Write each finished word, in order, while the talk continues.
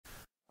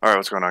Alright,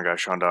 what's going on,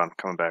 guys? Sean Don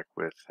coming back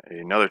with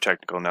another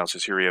technical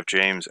analysis. Here we have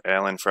James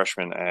Allen,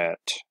 freshman at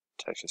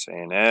Texas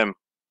A&M.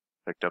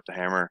 Picked up the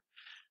hammer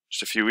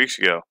just a few weeks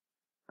ago.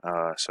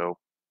 So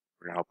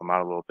we're going to help him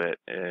out a little bit.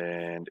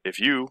 And if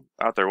you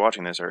out there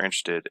watching this are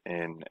interested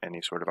in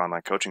any sort of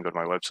online coaching, go to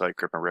my website,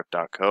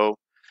 gripandrip.co,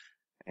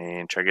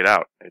 and check it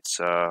out. It's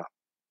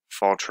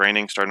fall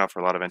training starting up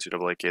for a lot of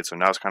NCAA kids. So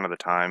now's kind of the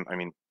time. I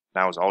mean,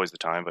 now is always the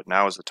time, but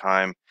now is the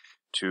time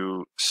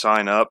to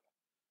sign up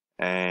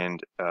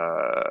and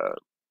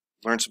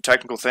learn some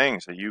technical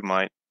things that you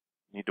might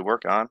need to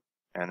work on,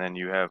 and then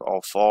you have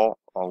all fall,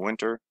 all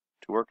winter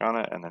to work on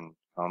it, and then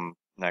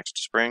next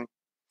spring,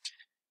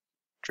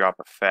 drop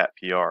a fat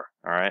PR.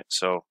 All right,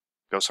 so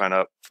go sign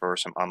up for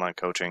some online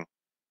coaching,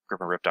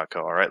 gripandrip.co.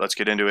 All right, let's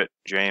get into it.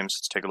 James,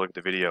 let's take a look at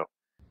the video.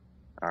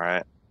 All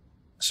right,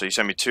 so you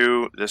sent me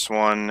two. This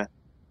one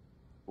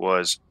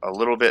was a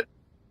little bit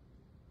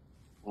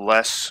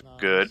less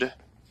good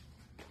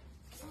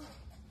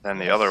than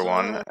the other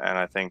one, and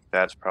I think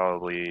that's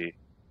probably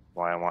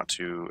why I want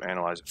to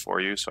analyze it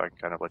for you, so I can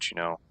kind of let you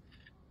know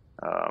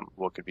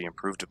what could be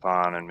improved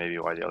upon and maybe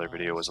why the other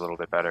video was a little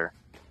bit better.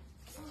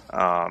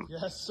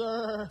 Yes,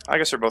 sir. I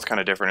guess they're both kind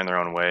of different in their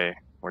own way,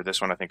 where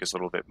this one I think is a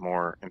little bit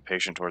more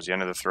impatient towards the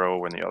end of the throw,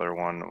 when the other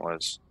one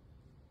was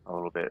a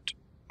little bit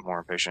more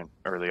impatient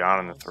early on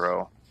in the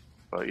throw.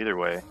 But either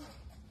way,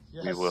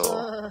 we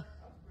will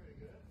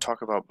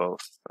talk about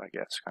both, I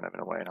guess, kind of in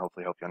a way, and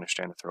hopefully help you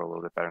understand the throw a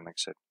little bit better. And like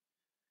I said,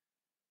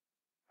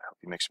 help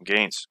you make some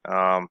gains.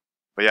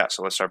 But yeah,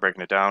 so let's start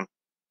breaking it down.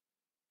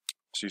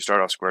 So you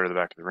start off square to the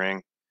back of the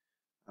ring.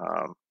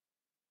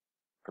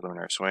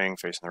 Preliminary swing,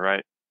 facing the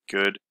right.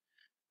 Good.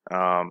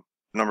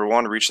 Number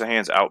one, reach the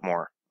hands out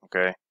more.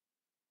 Okay.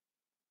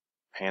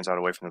 Hands out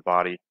away from the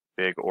body.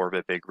 Big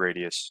orbit, big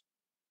radius.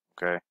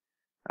 Okay.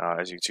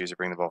 As you can see, as I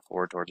bring the ball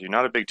forward towards you.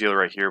 Not a big deal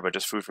right here, but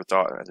just food for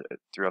thought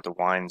throughout the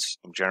winds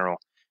in general.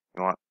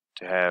 You want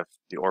to have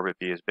the orbit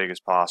be as big as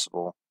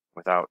possible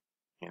without,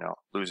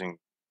 losing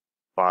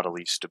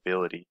bodily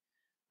stability.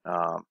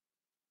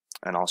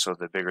 And also,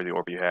 the bigger the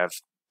orbit you have,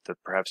 the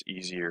perhaps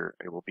easier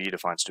it will be to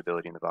find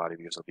stability in the body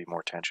because there'll be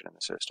more tension in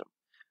the system.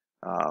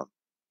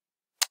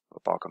 The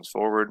ball comes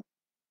forward.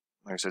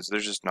 Like I said, so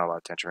there's just not a lot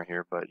of tension right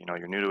here, but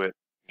you're new to it.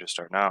 You're just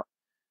starting out.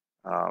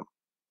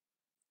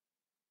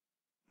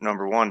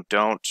 Number one,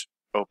 don't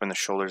open the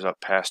shoulders up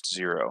past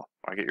zero.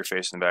 I get your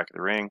face in the back of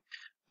the ring,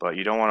 but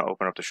you don't want to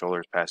open up the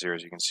shoulders past zero.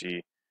 As you can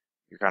see,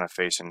 you're kind of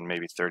facing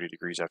maybe 30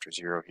 degrees after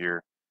zero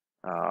here.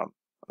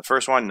 The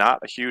first one, not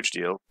a huge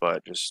deal,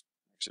 but just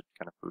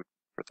kind of food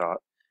for thought.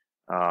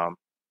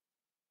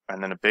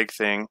 And then a big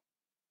thing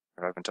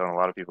that I've been telling a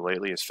lot of people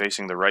lately is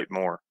facing the right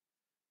more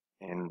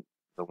in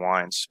the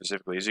winds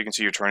specifically. As you can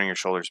see, you're turning your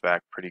shoulders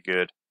back pretty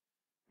good.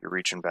 You're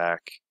reaching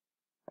back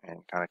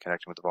and kind of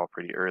connecting with the ball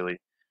pretty early.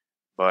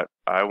 But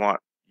I want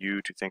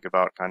you to think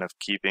about kind of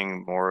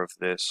keeping more of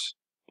this,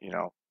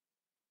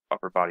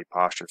 upper body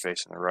posture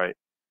facing the right.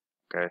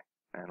 Okay.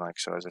 And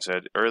so, as I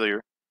said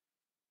earlier,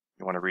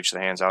 you want to reach the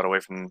hands out away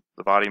from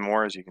the body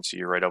more. As you can see,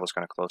 your right elbow's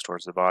kind of close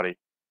towards the body.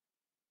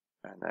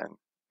 And then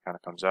kind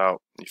of comes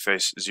out. You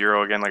face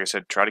zero again. Like I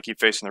said, try to keep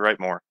facing the right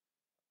more.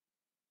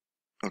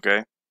 Okay?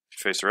 If you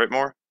face the right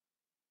more,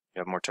 you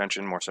have more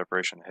tension, more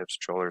separation in the hips,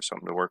 shoulders,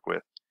 something to work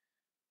with.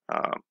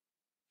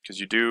 Because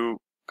you do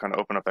kind of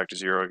open up back to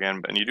zero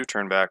again, and you do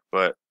turn back,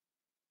 but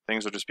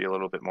things will just be a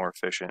little bit more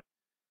efficient,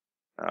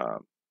 a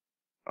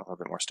little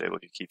bit more stable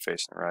if you keep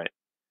facing the right.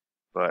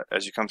 But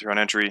as you come through on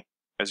entry,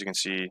 as you can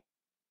see,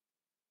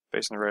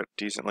 facing the right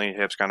decently,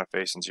 hips kind of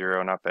facing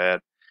zero, not bad.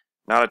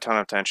 Not a ton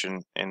of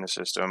tension in the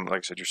system. Like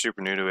I said, you're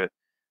super new to it,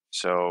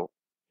 so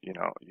you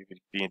could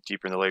be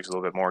deeper in the legs a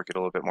little bit more, get a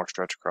little bit more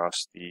stretch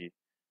across the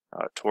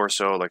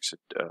torso. Like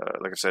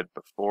I said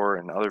before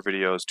in other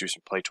videos, do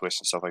some play twists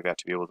and stuff like that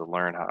to be able to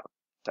learn how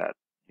that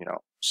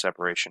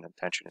separation and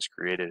tension is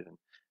created, and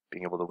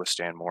being able to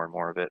withstand more and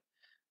more of it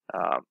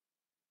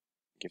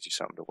gives you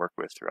something to work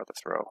with throughout the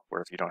throw.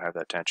 Where if you don't have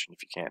that tension,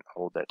 if you can't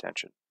hold that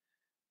tension,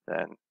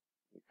 then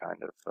you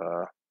kind of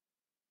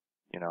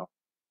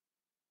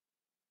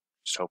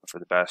just hoping for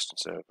the best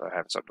instead of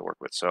having something to work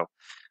with. So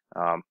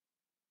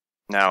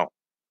now,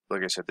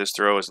 like I said, this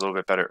throw is a little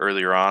bit better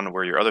earlier on,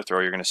 where your other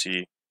throw, you're going to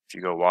see, if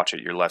you go watch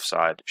it, your left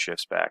side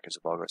shifts back as the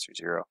ball goes through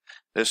zero.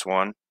 This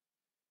one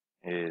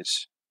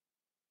is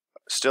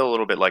still a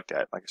little bit like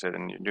that, like I said,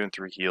 and you're doing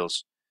three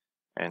heels.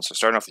 And so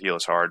starting off the heel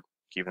is hard,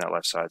 keeping that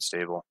left side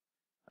stable.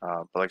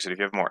 But like I said, if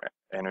you have more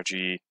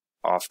energy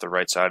off the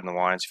right side in the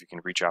winds, if you can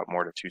reach out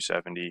more to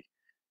 270,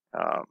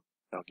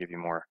 that'll give you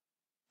more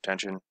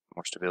tension,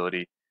 more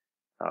stability.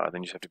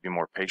 Then you just have to be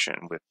more patient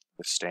and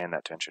withstand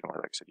that tension, where,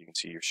 like I said, you can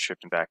see you're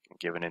shifting back and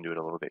giving into it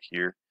a little bit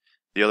here.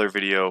 The other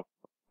video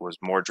was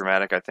more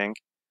dramatic, I think.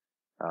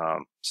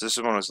 So this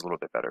one was a little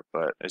bit better,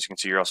 but as you can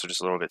see, you're also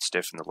just a little bit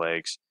stiff in the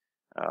legs,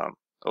 a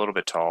little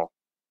bit tall.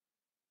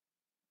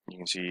 You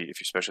can see, if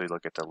you especially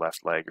look at the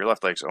left leg, your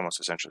left leg's almost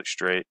essentially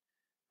straight.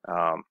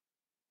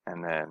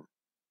 And then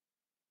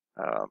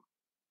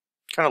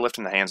kind of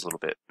lifting the hands a little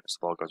bit as the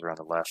ball goes around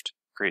the left,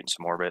 creating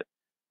some orbit.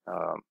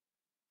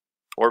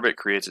 Orbit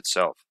creates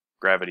itself.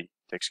 Gravity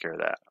takes care of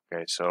that.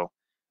 Okay, so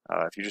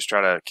if you just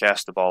try to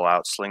cast the ball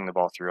out, sling the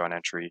ball through on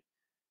entry,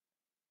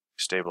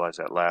 stabilize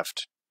that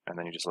left, and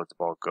then you just let the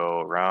ball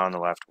go around the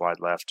left, wide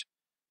left,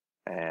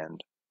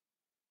 and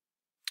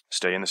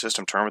stay in the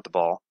system, turn with the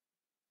ball.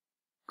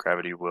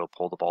 Gravity will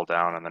pull the ball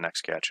down on the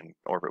next catch, and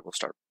orbit will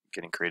start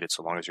getting created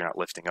so long as you're not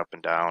lifting up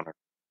and down or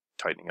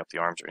tightening up the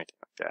arms or anything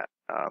like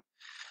that.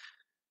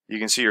 You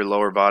can see your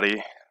lower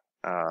body.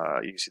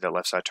 You can see that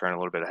left side turn a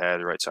little bit ahead,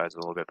 the right side's a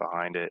little bit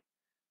behind it.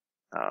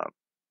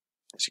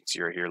 As you can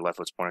see right here, left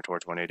foot's pointed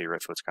towards 180,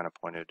 right foot's kind of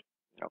pointed,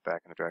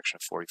 back in the direction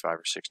of 45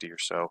 or 60 or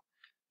so.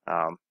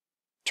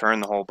 Turn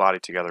the whole body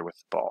together with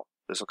the ball.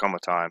 This will come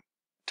with time.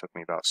 It took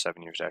me about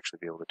 7 years to actually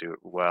be able to do it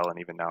well, and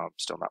even now I'm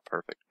still not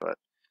perfect, but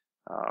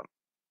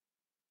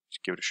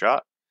just give it a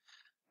shot.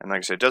 And like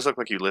I said, it does look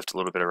like you lift a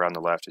little bit around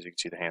the left. As you can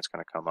see, the hands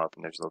kind of come up,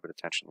 and there's a little bit of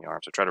tension in the arm.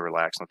 So try to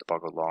relax and let the ball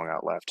go long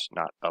out left,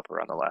 not up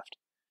around the left.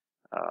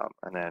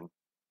 And then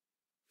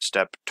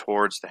step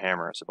towards the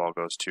hammer as the ball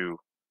goes to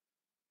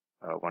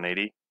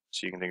 180.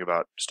 So you can think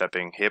about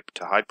stepping hip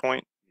to high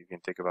point. You can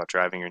think about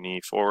driving your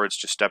knee forwards,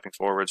 just stepping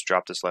forwards,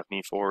 drop this left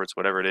knee forwards,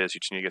 whatever it is. You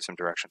just need to get some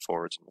direction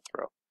forwards in the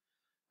throw.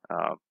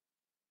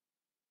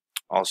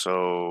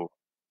 Also,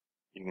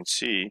 you can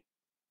see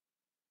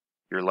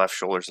your left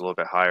shoulder is a little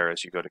bit higher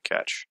as you go to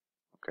catch.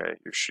 Okay,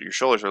 your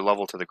shoulders are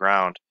level to the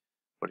ground,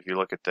 but if you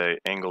look at the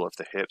angle of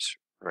the hips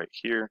right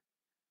here,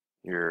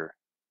 your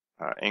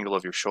angle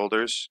of your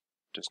shoulders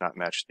does not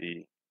match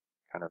the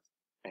kind of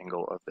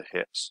angle of the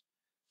hips.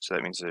 So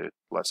that means the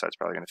left side's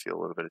probably going to feel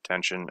a little bit of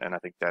tension, and I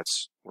think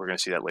we're going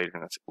to see that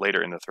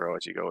later in the throw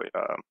as you go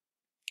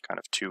kind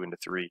of 2 into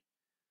 3.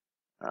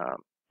 But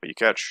you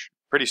catch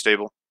pretty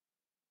stable,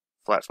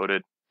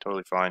 flat-footed,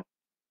 totally fine,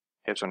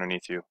 hips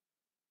underneath you.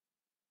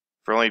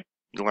 For only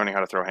learning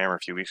how to throw a hammer a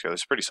few weeks ago,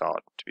 this is pretty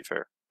solid, to be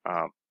fair.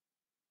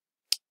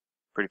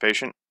 Pretty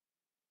patient,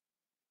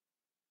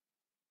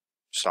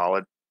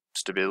 solid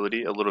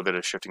stability, a little bit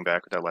of shifting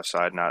back with that left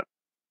side, not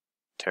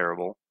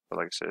terrible. But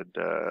like I said,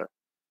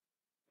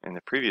 in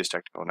the previous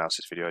technical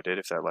analysis video I did,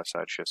 if that left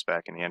side shifts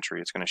back in the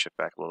entry, it's going to shift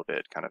back a little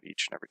bit kind of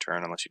each and every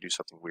turn, unless you do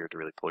something weird to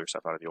really pull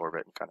yourself out of the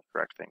orbit and kind of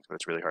correct things, but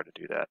it's really hard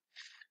to do that.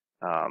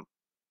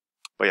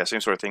 But yeah,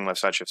 same sort of thing, left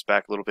side shifts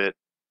back a little bit,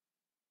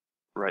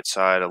 right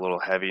side a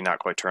little heavy, not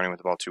quite turning with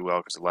the ball too well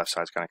because the left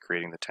side's kind of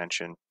creating the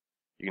tension.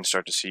 You can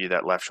start to see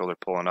that left shoulder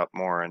pulling up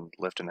more and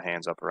lifting the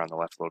hands up around the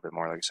left a little bit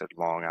more, like I said,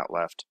 long out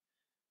left.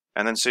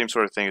 And then same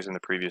sort of thing as in the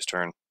previous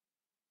turn.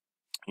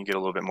 You get a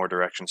little bit more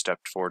direction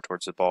stepped forward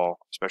towards the ball,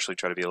 especially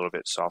try to be a little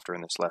bit softer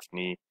in this left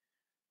knee.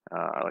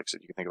 Like I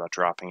said, you can think about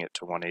dropping it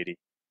to 180.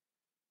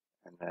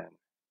 And then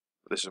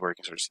this is where you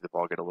can sort of see the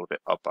ball get a little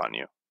bit up on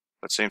you.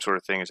 But same sort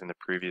of thing as in the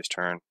previous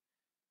turn.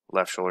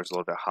 Left shoulder is a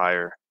little bit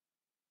higher,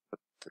 but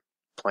the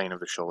plane of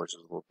the shoulders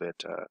is a little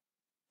bit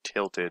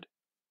tilted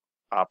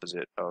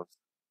opposite of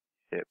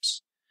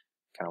hips.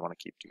 Kind of want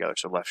to keep together.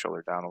 So left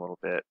shoulder down a little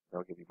bit.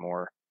 That'll give you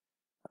more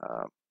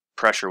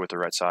pressure with the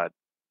right side,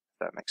 if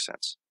that makes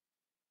sense.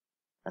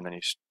 And then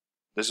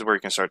this is where you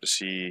can start to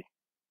see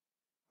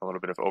a little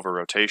bit of over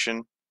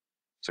rotation.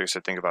 So like I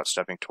said, think about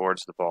stepping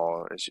towards the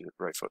ball as your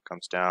right foot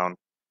comes down.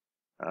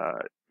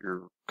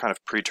 You're kind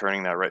of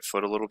pre-turning that right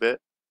foot a little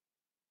bit,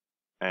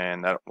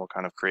 and that will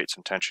kind of create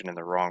some tension in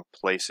the wrong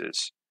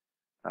places,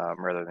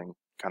 rather than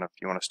kind of,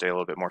 you want to stay a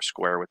little bit more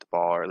square with the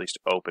ball, or at least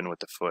open with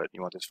the foot.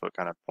 You want this foot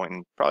kind of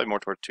pointing probably more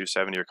toward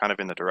 270 or kind of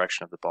in the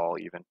direction of the ball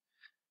even.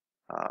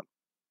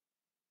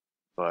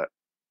 But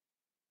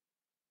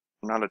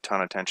not a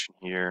ton of tension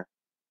here.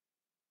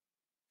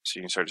 So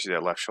you can start to see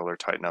that left shoulder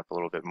tighten up a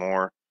little bit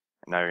more.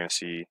 And now you're going to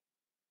see,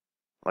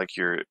 like,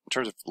 in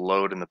terms of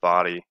load in the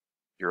body,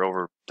 you're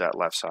over that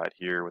left side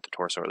here with the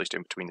torso, or at least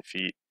in between the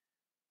feet.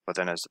 But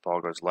then as the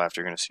ball goes left,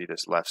 you're going to see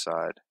this left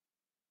side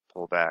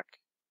pull back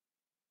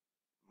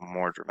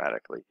more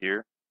dramatically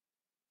here.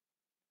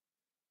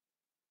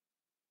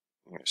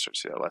 You're going to start to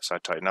see that left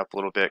side tighten up a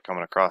little bit,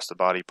 coming across the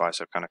body,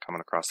 bicep kind of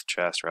coming across the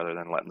chest, rather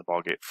than letting the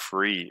ball get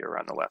free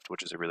around the left,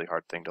 which is a really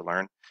hard thing to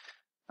learn.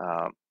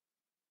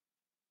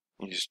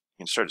 You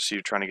can start to see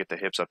you're trying to get the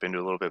hips up into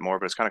it a little bit more,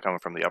 but it's kind of coming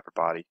from the upper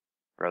body,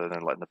 rather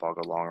than letting the ball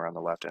go long around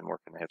the left and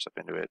working the hips up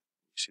into it.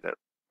 You see that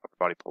upper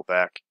body pull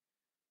back,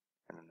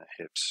 and then the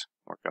hips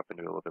work up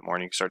into it a little bit more,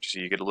 and you can start to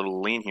see you get a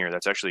little lean here.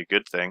 That's actually a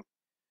good thing.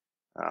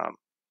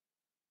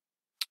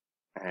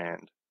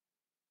 And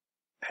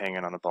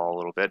hanging on the ball a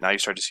little bit. Now you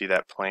start to see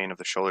that plane of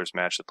the shoulders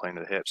match the plane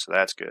of the hips, so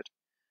that's good.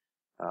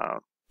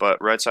 But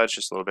right side's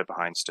just a little bit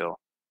behind still.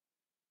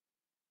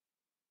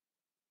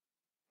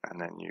 And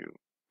then you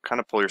kind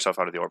of pull yourself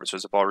out of the orbit. So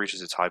as the ball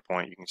reaches its high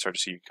point, you can start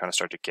to see you kind of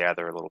start to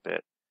gather a little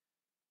bit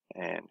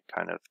and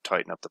kind of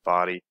tighten up the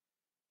body.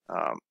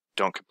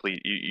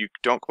 You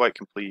don't quite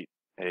complete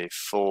a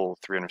full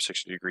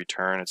 360-degree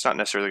turn. It's not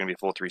necessarily going to be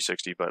a full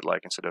 360, but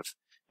like instead of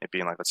it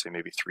being like, let's say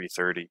maybe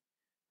 330,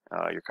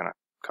 you're kind of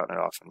cutting it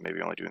off and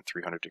maybe only doing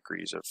 300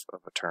 degrees of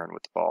a turn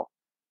with the ball,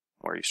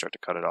 where you start to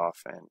cut it off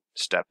and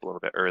step a little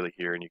bit early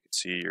here, and you can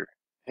see your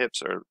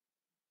hips are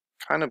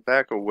kind of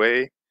back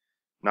away,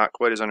 not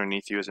quite as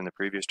underneath you as in the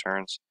previous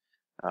turns.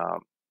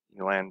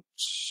 You land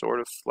sort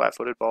of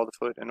flat-footed, ball to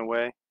foot in a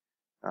way,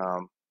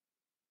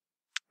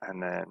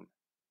 and then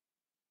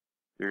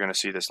you're going to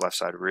see this left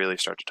side really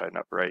start to tighten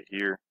up right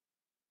here,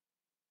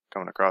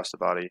 coming across the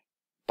body.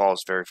 Ball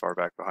is very far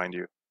back behind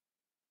you.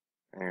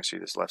 And you're going to see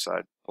this left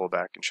side pull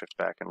back and shift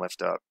back and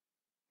lift up.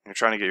 And you're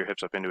trying to get your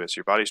hips up into it, so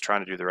your body's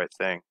trying to do the right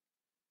thing,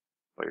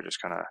 but you're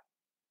just kind of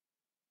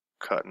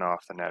cutting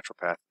off the natural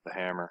path of the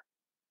hammer.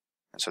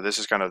 And so this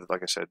is kind of,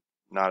 like I said,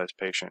 not as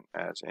patient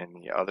as in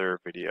the other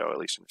video, at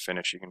least in the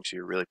finish. You can see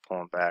you're really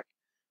pulling back,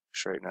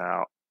 straightening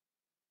out,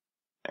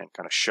 and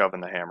kind of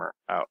shoving the hammer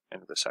out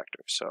into the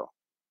sector. So,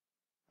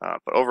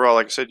 but overall,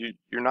 like I said,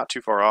 you're not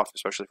too far off,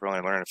 especially for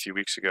only learning a few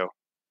weeks ago.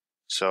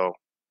 So,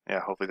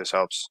 yeah, hopefully this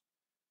helps.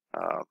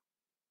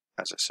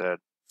 As I said,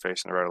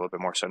 facing the right a little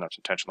bit more, setting up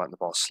some tension, letting the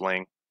ball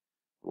sling,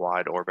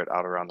 wide orbit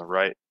out around the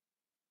right,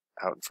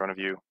 out in front of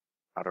you,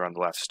 out around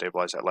the left,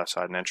 stabilize that left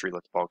side and entry,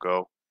 let the ball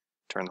go,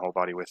 turn the whole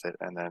body with it,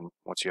 and then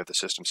once you have the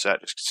system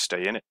set, just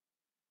stay in it.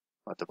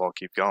 Let the ball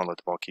keep going, let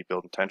the ball keep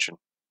building tension.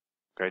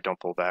 Okay, don't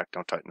pull back,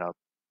 don't tighten up,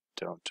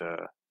 don't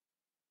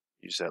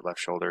use that left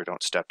shoulder,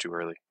 don't step too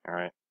early, all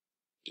right?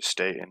 Just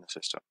stay in the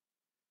system.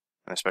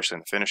 And especially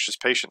in the finish,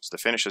 just patience. The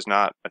finish is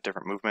not a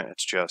different movement,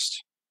 it's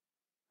just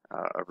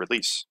a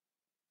release.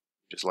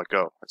 Just let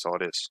go, that's all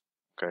it is.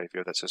 Okay, if you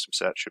have that system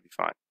set, it should be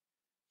fine.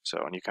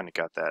 So, and you kind of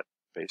got that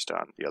based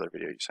on the other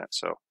video you sent.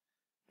 So,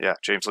 yeah,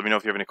 James, let me know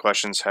if you have any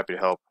questions. Happy to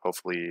help.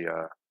 Hopefully,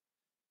 you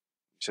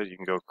said you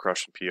can go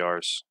crush some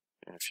PRs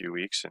in a few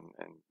weeks and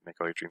make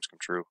all your dreams come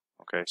true.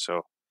 Okay,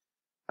 so,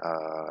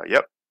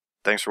 yep.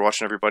 Thanks for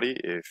watching, everybody.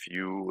 If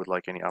you would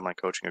like any online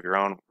coaching of your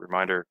own,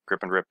 reminder,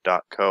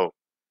 gripandrip.co.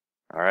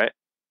 All right?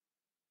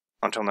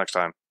 Until next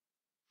time,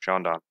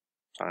 Sean Don,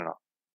 signing off.